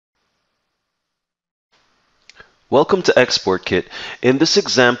Welcome to Export Kit. In this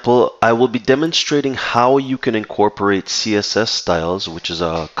example, I will be demonstrating how you can incorporate CSS styles, which is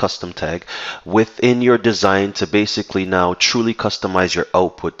a custom tag, within your design to basically now truly customize your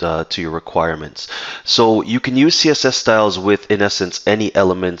output to your requirements. So you can use CSS styles with, in essence, any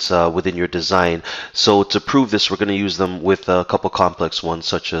elements within your design. So to prove this, we're going to use them with a couple complex ones,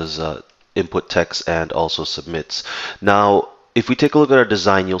 such as input text and also submits. Now, if we take a look at our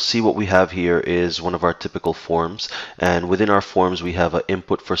design, you'll see what we have here is one of our typical forms, and within our forms we have an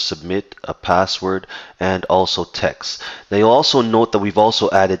input for submit, a password, and also text. Now you'll also note that we've also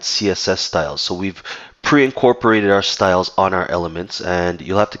added CSS styles, so we've pre-incorporated our styles on our elements, and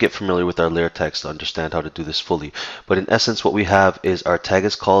you'll have to get familiar with our layer tags to understand how to do this fully. But in essence, what we have is our tag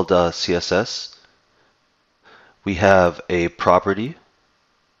is called CSS. We have a property.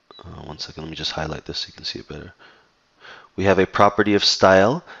 One second, let me just highlight this so you can see it better. We have a property of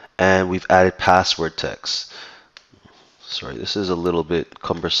style, and we've added password text. Sorry, this is a little bit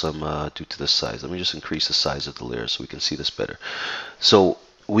cumbersome due to the size. Let me just increase the size of the layer so we can see this better. So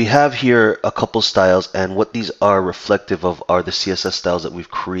we have here a couple styles, and what these are reflective of are the CSS styles that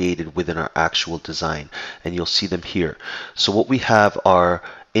we've created within our actual design, and you'll see them here. So what we have are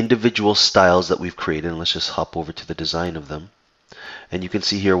individual styles that we've created, and let's just hop over to the design of them. And you can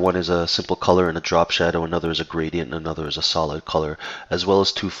see here one is a simple color and a drop shadow, another is a gradient, and another is a solid color, as well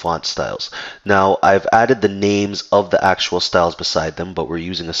as two font styles. Now I've added the names of the actual styles beside them, but we're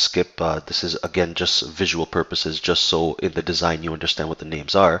using a skip. This is again just visual purposes, just so in the design you understand what the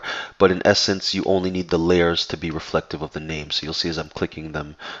names are. But in essence, you only need the layers to be reflective of the names. So you'll see as I'm clicking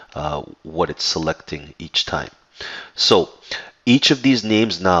them what it's selecting each time. So each of these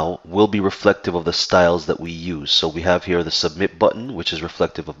names now will be reflective of the styles that we use. So we have here the submit button, which is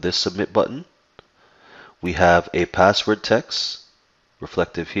reflective of this submit button. We have a password text,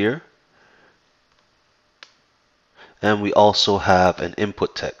 reflective here. And we also have an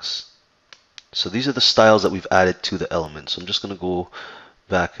input text. So these are the styles that we've added to the element. So I'm just going to go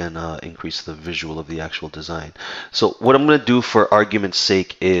back and increase the visual of the actual design. So what I'm going to do for argument's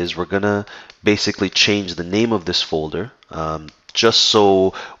sake is we're going to basically change the name of this folder just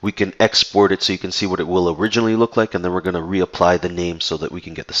so we can export it so you can see what it will originally look like, and then we're going to reapply the name so that we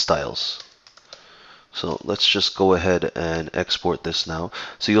can get the styles. So let's just go ahead and export this now.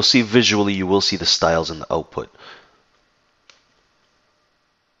 So you'll see visually, you will see the styles in the output.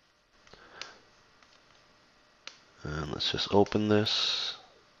 And let's just open this.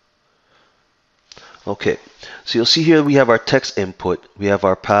 Okay, so you'll see here we have our text input, we have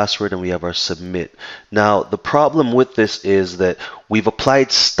our password, and we have our submit. Now the problem with this is that we've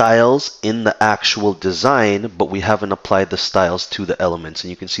applied styles in the actual design, but we haven't applied the styles to the elements.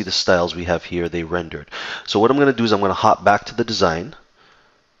 And you can see the styles we have here, they rendered. So what I'm going to do is I'm going to hop back to the design.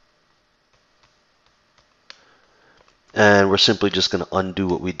 And we're simply just going to undo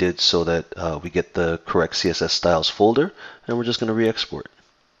what we did so that we get the correct CSS styles folder, and we're just going to re-export.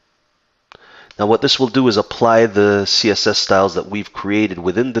 Now what this will do is apply the CSS styles that we've created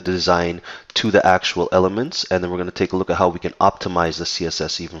within the design to the actual elements, and then we're going to take a look at how we can optimize the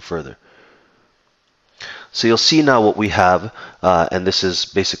CSS even further. So you'll see now what we have, and this is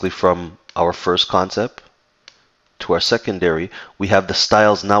basically from our first concept to our secondary. We have the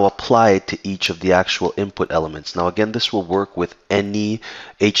styles now applied to each of the actual input elements. Now again, this will work with any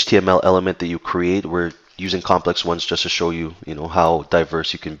HTML element that you create. We're using complex ones just to show you, how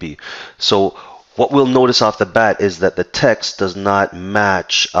diverse you can be. So what we'll notice off the bat is that the text does not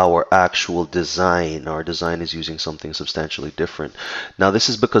match our actual design. Our design is using something substantially different. Now this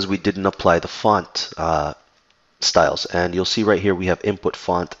is because we didn't apply the font styles, and you'll see right here we have input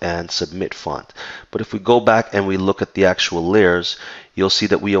font and submit font. But if we go back and we look at the actual layers, you'll see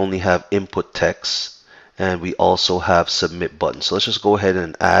that we only have input text, and we also have submit button. So let's just go ahead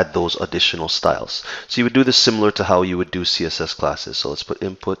and add those additional styles. So you would do this similar to how you would do CSS classes. So let's put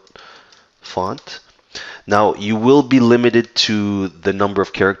input font. Now you will be limited to the number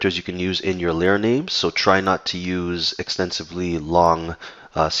of characters you can use in your layer names, so try not to use extensively long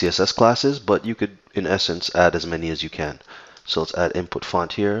CSS classes, but you could in essence add as many as you can. So let's add input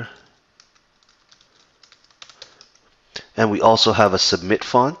font here. And we also have a submit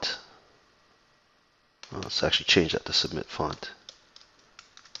font. Let's actually change that to submit font.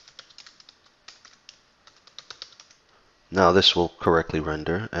 Now this will correctly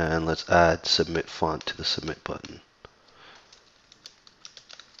render, and let's add submit font to the submit button.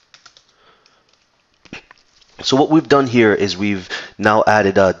 So what we've done here is we've now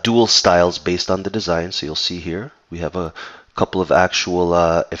added dual styles based on the design. So you'll see here we have a couple of actual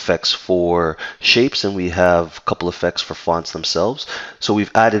effects for shapes, and we have a couple of effects for fonts themselves. So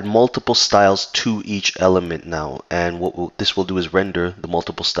we've added multiple styles to each element now, and what this will do is render the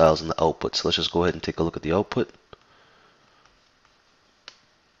multiple styles in the output. So let's just go ahead and take a look at the output.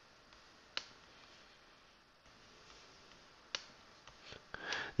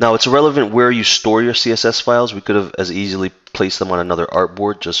 Now it's irrelevant where you store your CSS files. We could have as easily placed them on another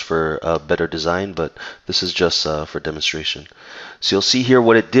artboard just for better design, but this is just for demonstration. So you'll see here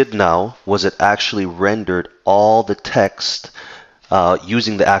what it did now was it actually rendered all the text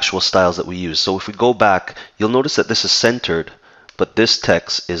using the actual styles that we use. So if we go back, you'll notice that this is centered, but this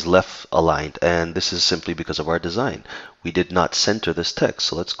text is left aligned, and this is simply because of our design. We did not center this text.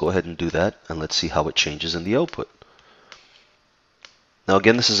 So let's go ahead and do that, and let's see how it changes in the output. Now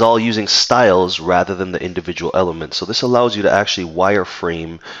again, this is all using styles rather than the individual elements. So this allows you to actually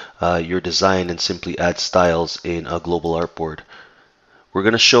wireframe your design and simply add styles in a global artboard. We're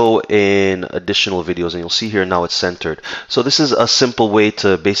going to show in additional videos, and you'll see here now it's centered. So this is a simple way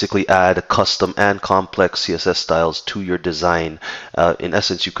to basically add custom and complex CSS styles to your design. In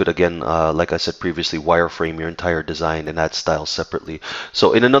essence, you could, again, like I said previously, wireframe your entire design and add styles separately.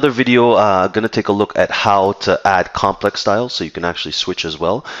 So in another video, I'm going to take a look at how to add complex styles so you can actually switch as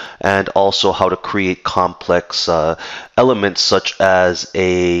well, and also how to create complex elements such as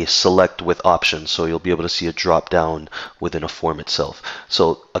a select with options. So you'll be able to see a drop down within a form itself.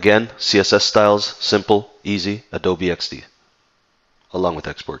 So again, CSS styles, simple, easy, Adobe XD, along with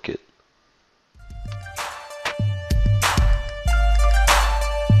Export Kit.